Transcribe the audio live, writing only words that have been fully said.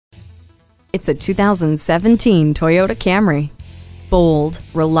It's a 2017 Toyota Camry. Bold,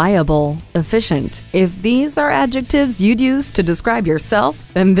 reliable, efficient. If these are adjectives you'd use to describe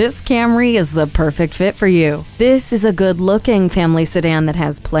yourself, then this Camry is the perfect fit for you. This is a good-looking family sedan that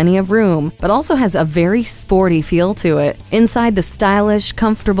has plenty of room, but also has a very sporty feel to it. Inside the stylish,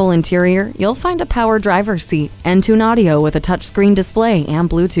 comfortable interior, you'll find a power driver's seat, Entune audio with a touchscreen display and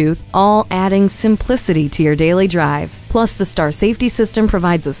Bluetooth, all adding simplicity to your daily drive. Plus, the Star Safety System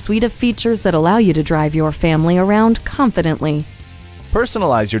provides a suite of features that allow you to drive your family around confidently.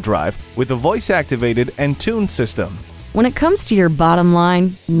 Personalize your drive with the voice-activated Entune system. When it comes to your bottom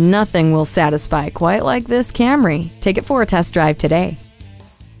line, nothing will satisfy quite like this Camry. Take it for a test drive today.